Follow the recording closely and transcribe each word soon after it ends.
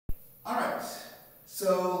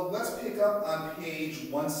So let's pick up on page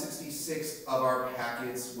 166 of our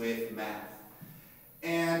packets with math.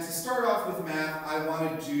 And to start off with math, I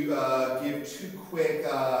want to give two quick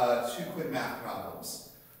math problems.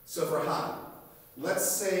 So for Hannah, let's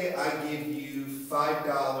say I give you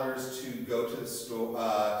 $5 to go to the store,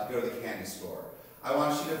 to go to the candy store. I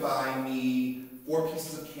want you to buy me 4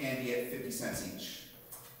 pieces of candy at 50 cents each.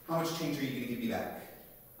 How much change are you going to give me back?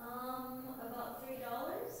 About $3.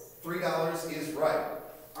 $3 is right.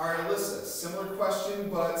 All right, Alyssa, similar question,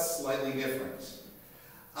 but slightly different.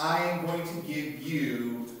 I am going to give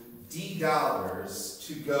you D dollars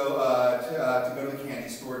to go to the candy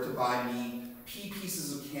store to buy me P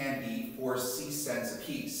pieces of candy for C cents a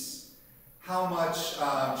piece. How much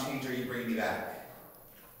change are you bringing me back?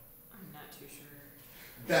 I'm not too sure.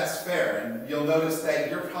 That's fair, and you'll notice that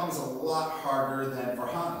your problem is a lot harder than for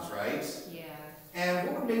Hannah's, right? Yeah. And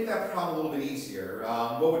what would make that problem a little bit easier?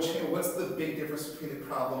 What would change? What's the big difference between the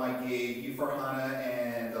problem I gave you for Hannah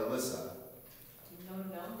and Alyssa? No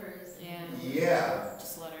numbers. Yeah. Yeah.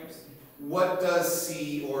 Just letters. What does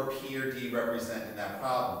C or P or D represent in that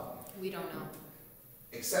problem? We don't know.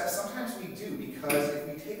 Except sometimes we do, because if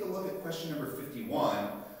we take a look at question number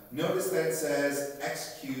 51, notice that it says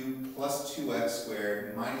x cubed plus 2x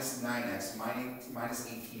squared minus 9x minus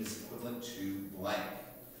 18 is equivalent to blank.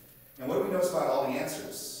 And what do we notice about all the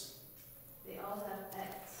answers? They all have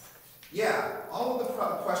x. Yeah, all of the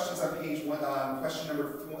questions on page one, question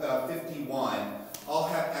number 51, all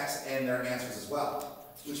have x and their answers as well,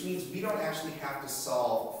 which means we don't actually have to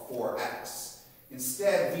solve for x.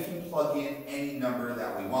 Instead, we can plug in any number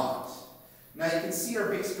that we want. Now you can see our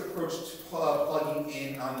basic approach to plugging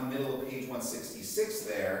in on the middle of page 166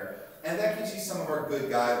 there, and that gives you some of our good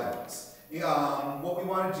guidelines. What we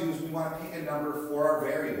want to do is we want to pick a number for our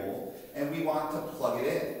variable, and we want to plug it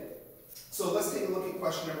in. So let's take a look at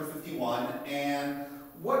question number 51, and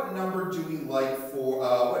what number do we like for,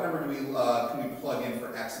 can we plug in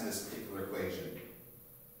for x in this particular equation?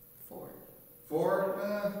 4. 4?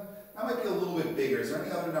 That might be a little bit bigger. Is there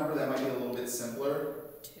any other number that might be a little bit simpler?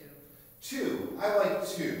 2. 2. I like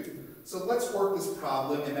 2. So let's work this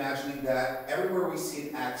problem imagining that everywhere we see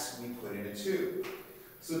an x, we put in a 2.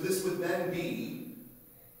 So this would then be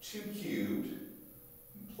 2 cubed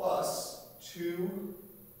plus 2,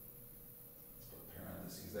 let's put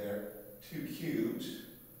parentheses there, 2 cubed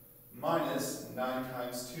minus 9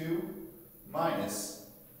 times 2 minus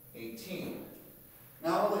 18.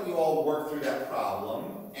 Now I'll let you all work through that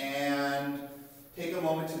problem and take a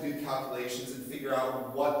moment to do calculations and figure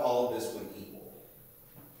out what all of this would equal.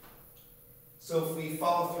 So if we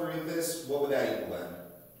follow through this, what would that equal then?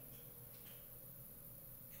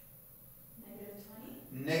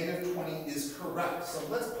 -20. -20 is correct. So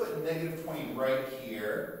let's put -20 right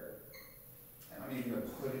here. And I'm even going to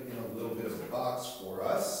put it in a little bit of a box for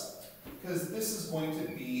us, because this is going to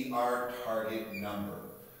be our target number.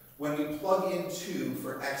 When we plug in 2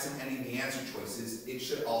 for x in any of the answer choices, it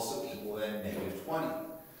should also equal then -20.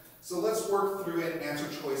 So let's work through it. Answer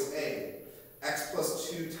choice A. X plus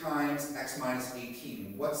 2 times x minus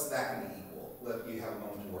 18. What's that going to equal? Let you have a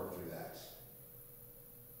moment to work through that.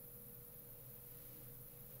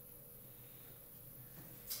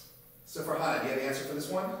 So for Hannah, do you have the answer for this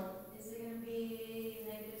one? Is it going to be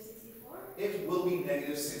 -64? It will be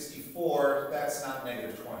 -64. That's not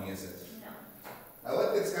 -20, is it? No. I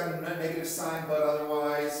like that it's got a negative sign, but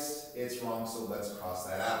otherwise it's wrong, so let's cross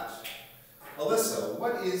that out. Alyssa,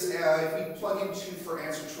 what is, if we plug in 2 for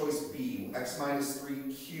answer choice B, x minus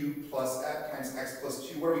 3 cubed plus x times x plus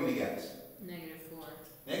 2, what are we going to get? -4.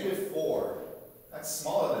 -4. That's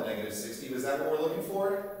smaller than -60. Is that what we're looking for?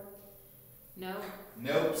 No.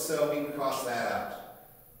 Nope, so we can cross that out.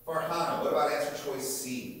 For Hannah, what about answer choice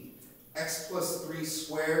C? X plus 3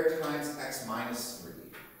 squared times x minus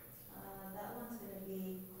 3. That one's going to be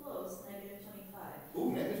close, -25. Ooh,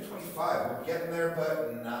 -25. We're getting there,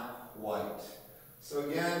 but not quite. So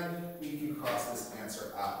again, we can cross this answer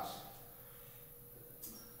out.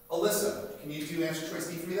 Alyssa, can you do answer choice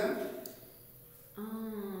D for me then?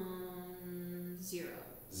 0.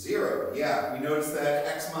 0. Yeah, we notice that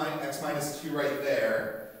x minus 2 right there,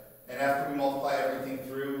 and after we multiply everything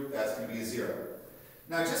through, that's going to be a 0.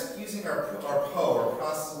 Now, just using our PO, or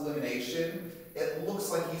process elimination, it looks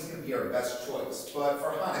like he's going to be our best choice. But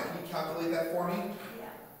for Hannah, can you calculate that for me?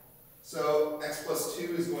 Yeah. So x plus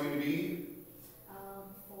 2 is going to be?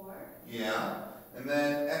 4. Yeah. And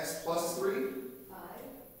then x plus 3? 5.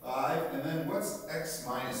 5. And then what's x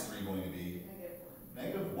minus 3 going to be?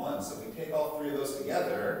 -1. -1. So if we take all 3 of those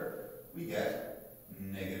together, we get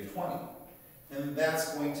 -20. And that's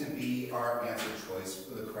going to be our answer choice,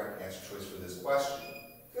 for the correct answer choice for this question.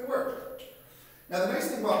 Good work. Now the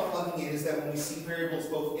nice thing about plugging in is that when we see variables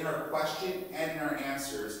both in our question and in our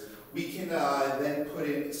answers, we can then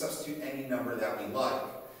substitute any number that we like.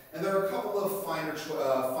 And there are a couple of finer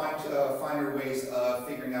ways of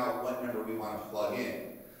figuring out what number we want to plug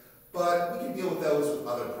in. But we can deal with those with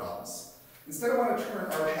other problems. Instead, I want to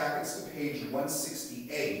turn our packets to page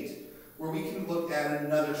 168, where we can look at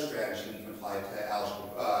another strategy we can apply to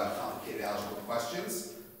complicated algebra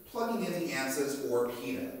questions, plugging in the answers or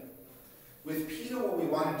PETA. With PETA, what we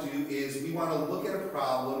want to do is we want to look at a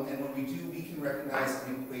problem, and when we do, we can recognize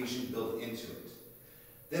an equation built into it.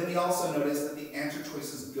 Then we also notice that the answer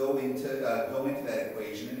choices go into that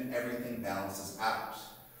equation, and everything balances out.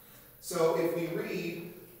 So if we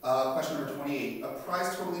read question number 28, a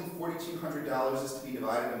prize totaling $4,200 is to be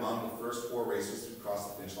divided among the first 4 racers to cross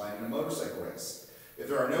the finish line in a motorcycle race. If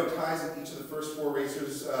there are no ties, and each of the first 4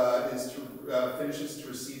 racers finishes to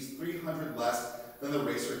receive 300 less than the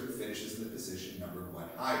racer who finishes in the position number 1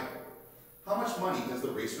 higher. How much money does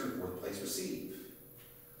the racer in 4th place receive?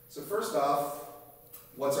 So first off,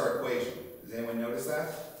 what's our equation? Does anyone notice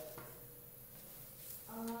that?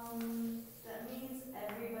 That means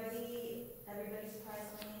everybody's prize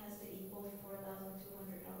money has to equal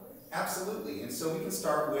 $4,200. Absolutely, and so we can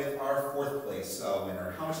start with our 4th place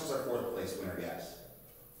winner. How much does our 4th place winner get?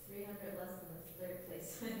 300 less than the 3rd place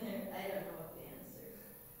winner. I don't know what the answer.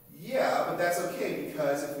 Yeah, but that's okay,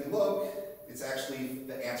 because if we look, it's actually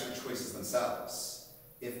the answer choices themselves.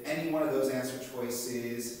 If any one of those answer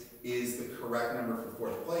choices is the correct number for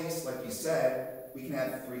 4th place, like you said, we can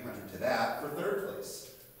add 300 to that for 3rd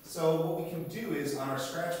place. So what we can do is, on our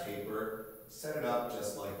scratch paper, set it up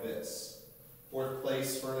just like this. 4th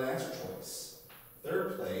place for the answer choice.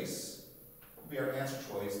 3rd place will be our answer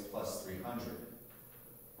choice plus 300.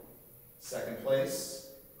 2nd place,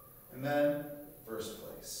 and then 1st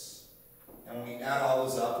place. And when we add all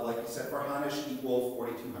those up, like you said, for Hana should equal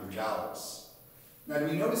 $4,200. Now, do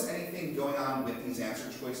we notice anything going on with these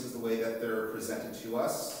answer choices the way that they're presented to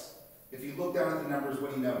us? If you look down at the numbers,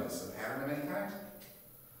 what do you notice? A pattern of any kind?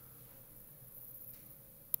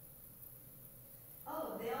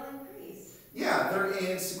 Oh, they all increase. Yeah, they're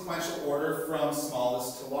in sequential order from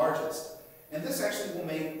smallest to largest. And this actually will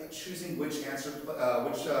make choosing which answer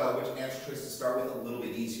choice to start with a little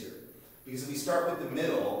bit easier. Because if we start with the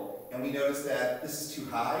middle, and we notice that this is too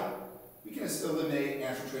high, we can eliminate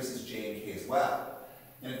answer choices J and K as well.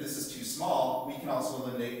 And if this is too small, we can also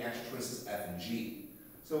eliminate answer choices F and G.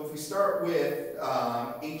 So if we start with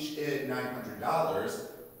H at $900,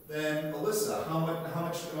 then Alyssa, how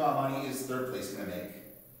much money is 3rd place going to make?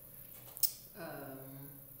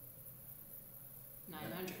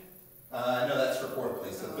 900. No, that's for 4th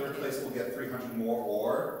place. So 3rd place will get 300 more,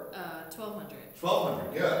 or? 1200.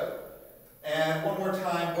 1200, good. And one more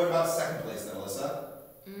time, what about 2nd place then, Alyssa?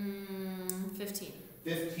 15.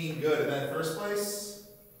 15, good. And then 1st place?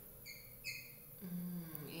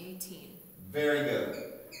 18. Very good.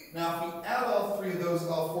 Now, if we add all 4 of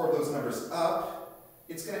those numbers up,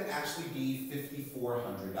 it's going to actually be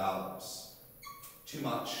 $5,400. Too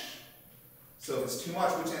much. So if it's too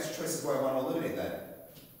much, which answer choices do I want to eliminate then?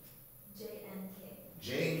 J and K. J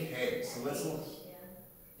and K. So let's look.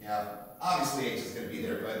 Yeah. Obviously H is going to be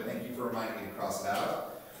there, but thank you for reminding me to cross it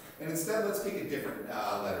out. And instead, let's pick a different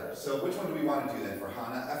letter. So which one do we want to do then, for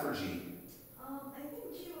Hana, F or G? I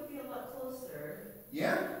think G would be a lot closer.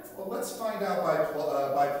 Yeah? Well, let's find out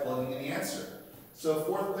by plugging in the answer. So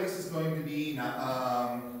 4th place is going to be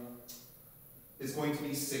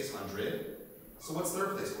 600. So what's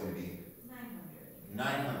 3rd place going to be? 900.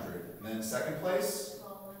 900. And then 2nd place?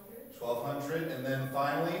 1200. 1200. And then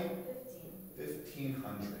finally?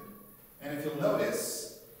 1500. And if you'll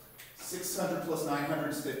notice, 600 plus 900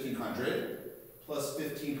 is 1500, plus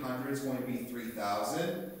 1500 is going to be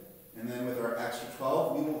 3000, and then with our extra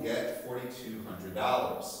 12, we will get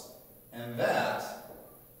 $4,200. And that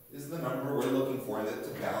is the number we're looking for to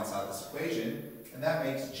balance out this equation, and that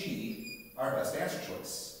makes G our best answer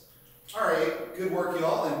choice. All right, good work,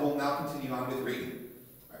 y'all, and we'll now continue on with reading.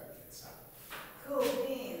 All right, we can stop. Cool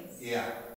beans. Yeah.